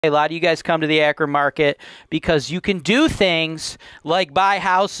A lot of you guys come to the Akron market because you can do things like buy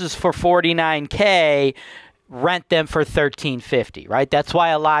houses for $49K, rent them for $13.50, right? That's why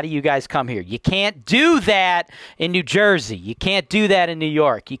a lot of you guys come here. You can't do that in New Jersey. You can't do that in New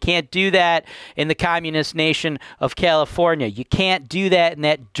York. You can't do that in the communist nation of California. You can't do that in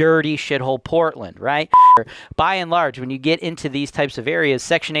that dirty shithole Portland, right? By and large, when you get into these types of areas,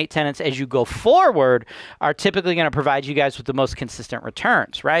 Section 8 tenants, as you go forward, are typically going to provide you guys with the most consistent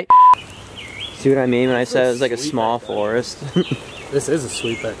returns, right? See what I mean when I said it was like a small forest? This is a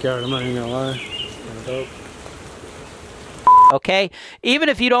sweet backyard, I'm not even gonna lie. Kind of dope. Okay, even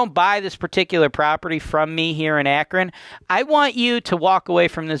if you don't buy this particular property from me here in Akron, I want you to walk away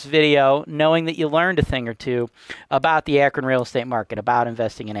from this video knowing that you learned a thing or two about the Akron real estate market, about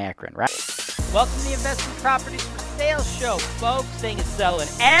investing in Akron, right? Welcome to the Investment Properties for Sale Show, folks. Thing is selling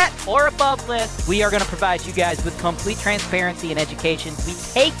at or above list. We are going to provide you guys with complete transparency and education. We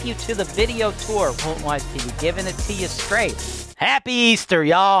take you to the video tour of HoltonWiseTV, giving it to you straight. Happy Easter,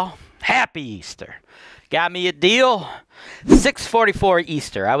 y'all. Happy Easter. Got me a deal. 644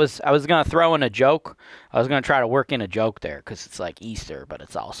 Easter. I was going to throw in a joke. I was going to try to work in a joke there because it's like Easter, but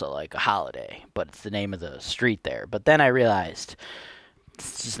it's also like a holiday. But it's the name of the street there. But then I realized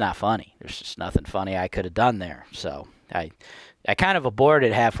it's just not funny. There's just nothing funny I could have done there. So I kind of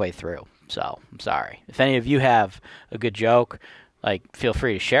aborted halfway through. So I'm sorry. If any of you have a good joke, like, feel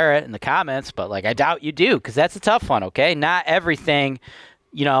free to share it in the comments. But, like, I doubt you do because that's a tough one, okay? Not everything,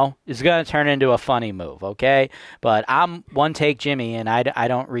 you know, is going to turn into a funny move, okay? But I'm one take Jimmy, and I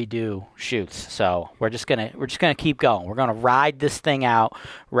don't redo shoots. So we're just gonna keep going. We're gonna ride this thing out,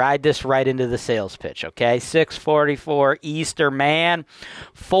 ride this right into the sales pitch, okay? 644 Easter, man,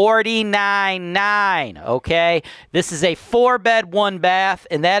 49.9, okay? This is a 4-bed, 1-bath,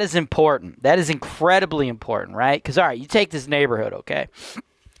 and that is important. That is incredibly important, right? Because, all right, you take this neighborhood, okay?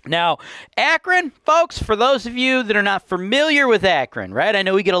 Now, Akron, folks, for those of you that are not familiar with Akron, right? I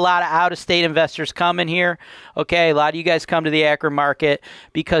know we get a lot of out-of-state investors coming here, okay? A lot of you guys come to the Akron market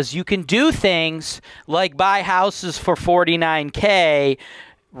because you can do things like buy houses for $49K,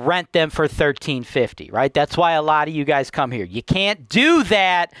 rent them for $13.50, right? That's why a lot of you guys come here. You can't do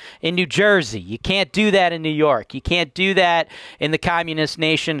that in New Jersey. You can't do that in New York. You can't do that in the communist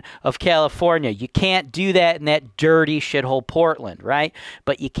nation of California. You can't do that in that dirty shithole Portland, right?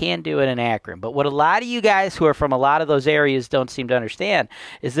 But you can do it in Akron. But what a lot of you guys who are from a lot of those areas don't seem to understand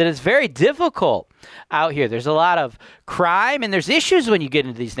is that it's very difficult out here. There's a lot of crime and there's issues when you get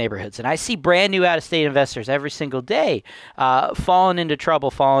into these neighborhoods. And I see brand new out-of-state investors every single day falling into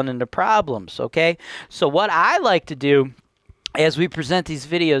trouble, falling into problems, okay? So what I like to do as we present these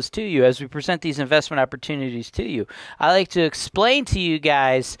videos to you, as we present these investment opportunities to you, I like to explain to you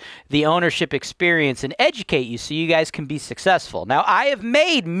guys the ownership experience and educate you so you guys can be successful. Now, I have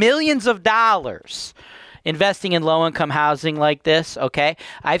made millions of dollars investing in low-income housing like this, okay?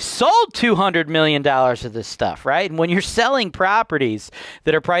 I've sold $200 million of this stuff, right? And when you're selling properties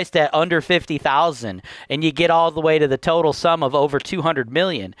that are priced at under $50,000 and you get all the way to the total sum of over $200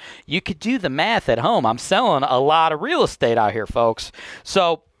 million, you could do the math at home. I'm selling a lot of real estate out here, folks.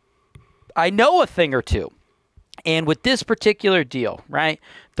 So I know a thing or two. And with this particular deal, right,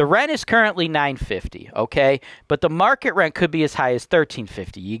 the rent is currently $950, okay? But the market rent could be as high as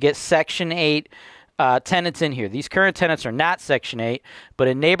 $1350. You get Section 8 tenants in here. These current tenants are not Section 8, but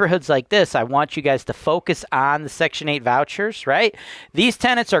in neighborhoods like this, I want you guys to focus on the Section 8 vouchers, right? These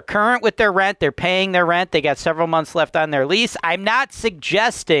tenants are current with their rent. They're paying their rent. They got several months left on their lease. I'm not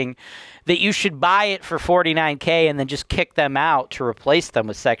suggesting that you should buy it for $49K and then just kick them out to replace them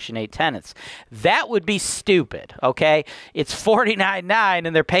with Section 8 tenants. That would be stupid, okay? It's $49.9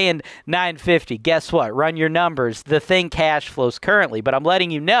 and they're paying $950. Guess what? Run your numbers. The thing cash flows currently, but I'm letting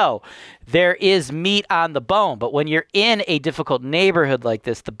you know there is meat on the bone. But when you're in a difficult neighborhood like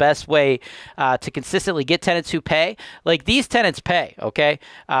this, the best way to consistently get tenants who pay, like these tenants pay, okay?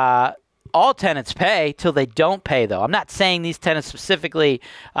 All tenants pay till they don't pay, though. I'm not saying these tenants specifically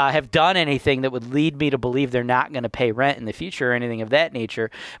have done anything that would lead me to believe they're not going to pay rent in the future or anything of that nature.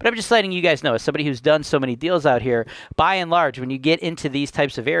 But I'm just letting you guys know, as somebody who's done so many deals out here, by and large, when you get into these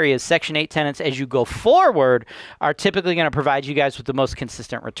types of areas, Section 8 tenants, as you go forward, are typically going to provide you guys with the most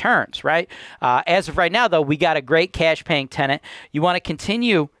consistent returns, right? As of right now, though, we got a great cash-paying tenant. You want to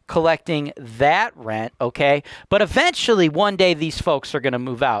continue collecting that rent, okay? But eventually, one day, these folks are going to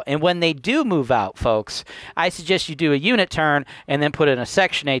move out. And when they do move out, folks, I suggest you do a unit turn and then put in a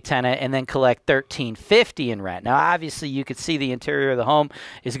Section 8 tenant and then collect $1,350 in rent. Now, obviously, you could see the interior of the home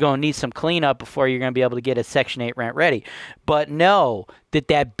is going to need some cleanup before you're going to be able to get a Section 8 rent ready. But know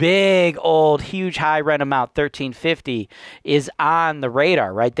that big, old, huge, high rent amount, $1,350, is on the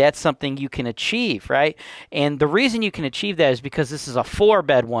radar, right? That's something you can achieve, right? And the reason you can achieve that is because this is a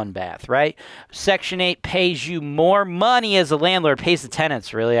 4-bed, 1-bath, right? Section 8 pays you more money as a landlord, pays the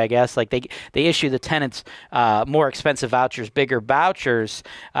tenants, really, I guess. Like, they issue the tenants more expensive vouchers, bigger vouchers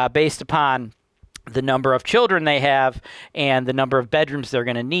based upon the number of children they have and the number of bedrooms they're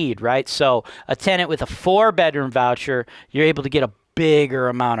going to need, right? So a tenant with a 4-bedroom voucher, you're able to get a bigger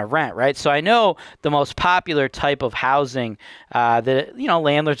amount of rent, right? So I know the most popular type of housing that, you know,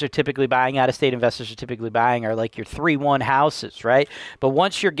 landlords are typically buying, out-of-state investors are typically buying, are like your 3-1 houses, right? But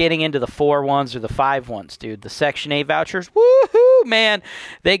once you're getting into the 4-1s or the 5-1s, dude, the Section 8 vouchers, woohoo, man,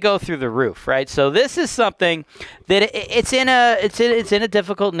 they go through the roof, right? So this is something that it's in a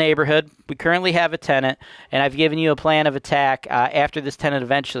difficult neighborhood. We currently have a tenant, and I've given you a plan of attack after this tenant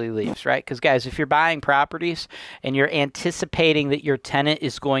eventually leaves, right? Because, guys, if you're buying properties and you're anticipating that your tenant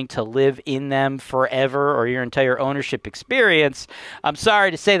is going to live in them forever or your entire ownership experience, I'm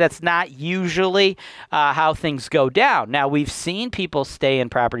sorry to say that's not usually how things go down. Now, we've seen people stay in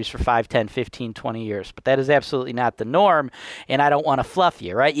properties for 5, 10, 15, 20 years, but that is absolutely not the norm, and I don't want to fluff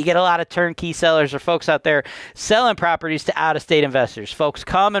you, right? You get a lot of turnkey sellers or folks out there selling properties to out-of-state investors, folks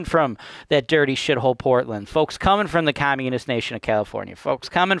coming from that dirty shithole Portland, folks coming from the communist nation of California, folks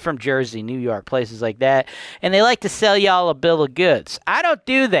coming from Jersey, New York, places like that, and they like to sell y'all a bill of goods. I don't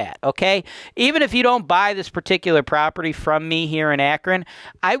do that, okay? Even if you don't buy this particular property from me here in Akron,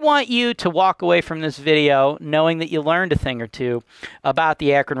 I want you to walk away from this video knowing that you learned a thing or two about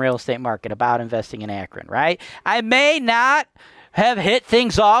the Akron real estate market, about investing in Akron, right? I may not have hit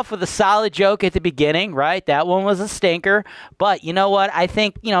things off with a solid joke at the beginning, right? That one was a stinker. But you know what? I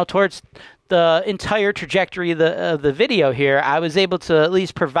think, you know, towards the entire trajectory of the video here, I was able to at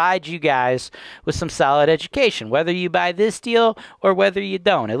least provide you guys with some solid education, whether you buy this deal or whether you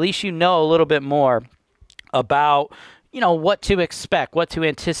don't. At least you know a little bit more about, you know, what to expect, what to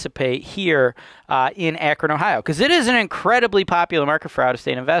anticipate here in Akron, Ohio. Because it is an incredibly popular market for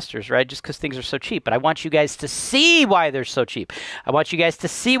out-of-state investors, right? Just because things are so cheap. But I want you guys to see why they're so cheap. I want you guys to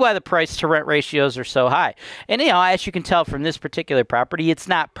see why the price-to-rent ratios are so high. And, you know, as you can tell from this particular property, it's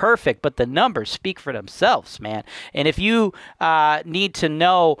not perfect, but the numbers speak for themselves, man. And if you need to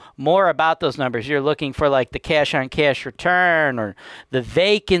know more about those numbers, you're looking for, like, the cash-on-cash return or the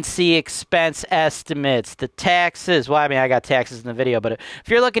vacancy expense estimates, the taxes. Well, I mean, I got taxes in the video, but if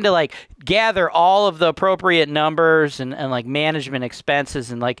you're looking to, like, gather all of the appropriate numbers and like management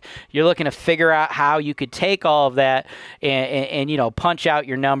expenses, and like you're looking to figure out how you could take all of that and you know, punch out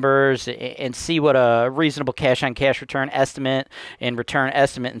your numbers and see what a reasonable cash-on-cash return estimate and return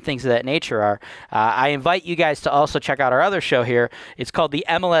estimate and things of that nature are, I invite you guys to also check out our other show here. It's called the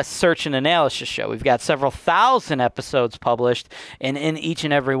MLS Search and Analysis Show. We've got several thousand episodes published, and in each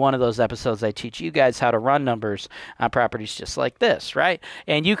and every one of those episodes, I teach you guys how to run numbers on properties just like this, right?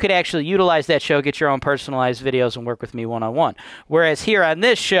 And you could actually utilize that show, get your own personalized videos, and work with me one-on-one. Whereas here on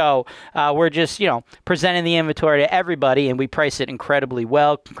this show, we're just, you know, presenting the inventory to everybody, and we price it incredibly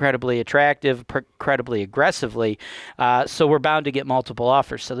well, incredibly attractive, incredibly aggressively. So we're bound to get multiple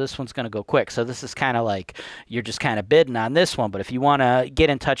offers. So this one's going to go quick. So this is kind of like you're just kind of bidding on this one. But if you want to get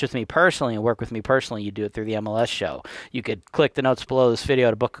in touch with me personally and work with me personally, you do it through the MLS show. You could click the notes below this video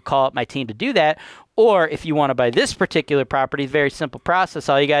to book a call at my team to do that. Or if you want to buy this particular property, very simple process.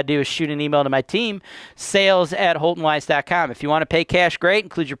 All you got to do is shoot an email to my team, sales@HoltonWise.com. If you want to pay cash, great,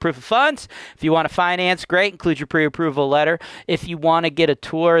 include your proof of funds. If you want to finance, great, include your pre-approval letter. If you want to get a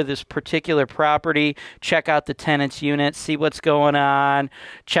tour of this particular property, check out the tenant's unit, see what's going on,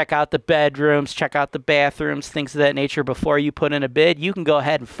 check out the bedrooms, check out the bathrooms, things of that nature before you put in a bid, you can go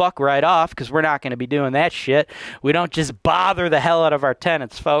ahead and fuck right off, because we're not going to be doing that shit. We don't just bother the hell out of our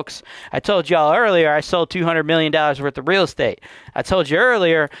tenants, folks. I told y'all earlier I sold $200 million worth of real estate. I told you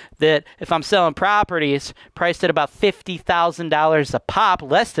earlier that if I'm selling properties priced at about $50,000 a pop,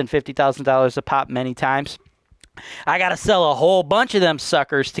 less than $50,000 a pop many times, I got to sell a whole bunch of them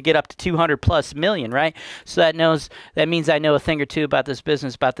suckers to get up to 200+ million, right? So that means I know a thing or two about this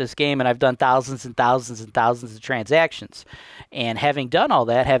business, about this game, and I've done thousands and thousands and thousands of transactions. And having done all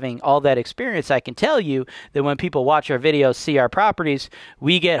that, having all that experience, I can tell you that when people watch our videos, see our properties,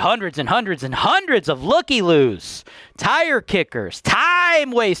 we get hundreds and hundreds and hundreds of looky-loos, tire kickers,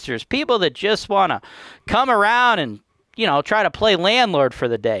 time wasters, people that just want to come around and you know, try to play landlord for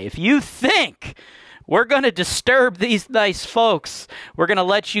the day. If you think we're going to disturb these nice folks, we're going to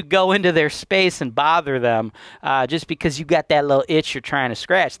let you go into their space and bother them just because you got that little itch you're trying to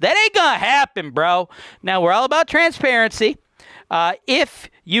scratch, that ain't going to happen, bro. Now, we're all about transparency. If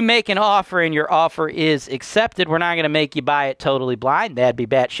you make an offer and your offer is accepted, we're not going to make you buy it totally blind. That'd be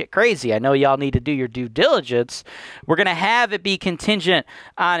batshit crazy. I know y'all need to do your due diligence. We're going to have it be contingent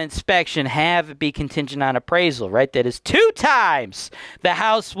on inspection, have it be contingent on appraisal, right? That is 2 times the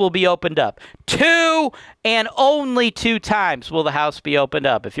house will be opened up. 2 and only 2 times will the house be opened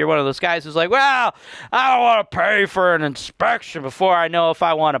up. If you're one of those guys who's like, well, I don't want to pay for an inspection before I know if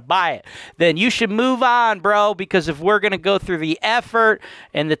I want to buy it, then you should move on, bro, because if we're going to go through the effort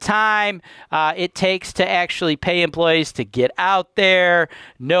and the time it takes to actually pay employees to get out there,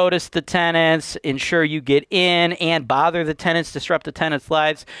 notice the tenants, ensure you get in, and bother the tenants, disrupt the tenants'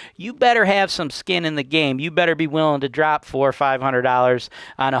 lives, you better have some skin in the game. You better be willing to drop $400 or $500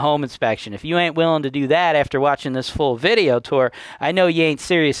 on a home inspection. If you ain't willing to do that after watching this full video tour, I know you ain't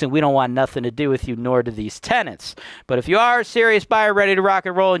serious, and we don't want nothing to do with you, nor do these tenants. But if you are a serious buyer ready to rock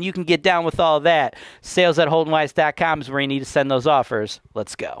and roll and you can get down with all of that, sales@HoltonWise.com is where you need to send those offers.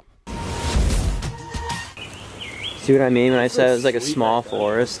 Let's go. See what I mean when I said it was like a small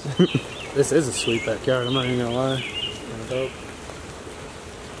forest? This is a sweet backyard, I'm not even gonna lie.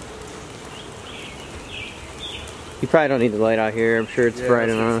 You probably don't need the light out here. I'm sure it's bright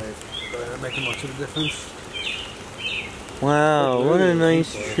enough. Not making much of a difference. Wow, what a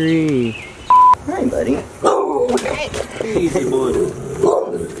nice tree. Hi, buddy. Easy, boy.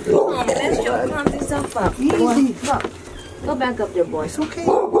 Oh, man, Joe, calm yourself up. Easy. Go back up there, boy. It's okay.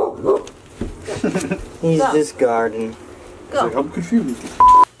 He's just guarding. Go. Like, I'm confused.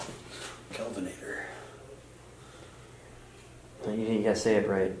 Kelvinator. You gotta say it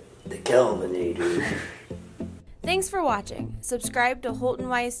right. The Kelvinator. Thanks for watching. Subscribe to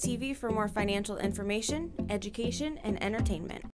HoltonWise TV for more financial information, education, and entertainment.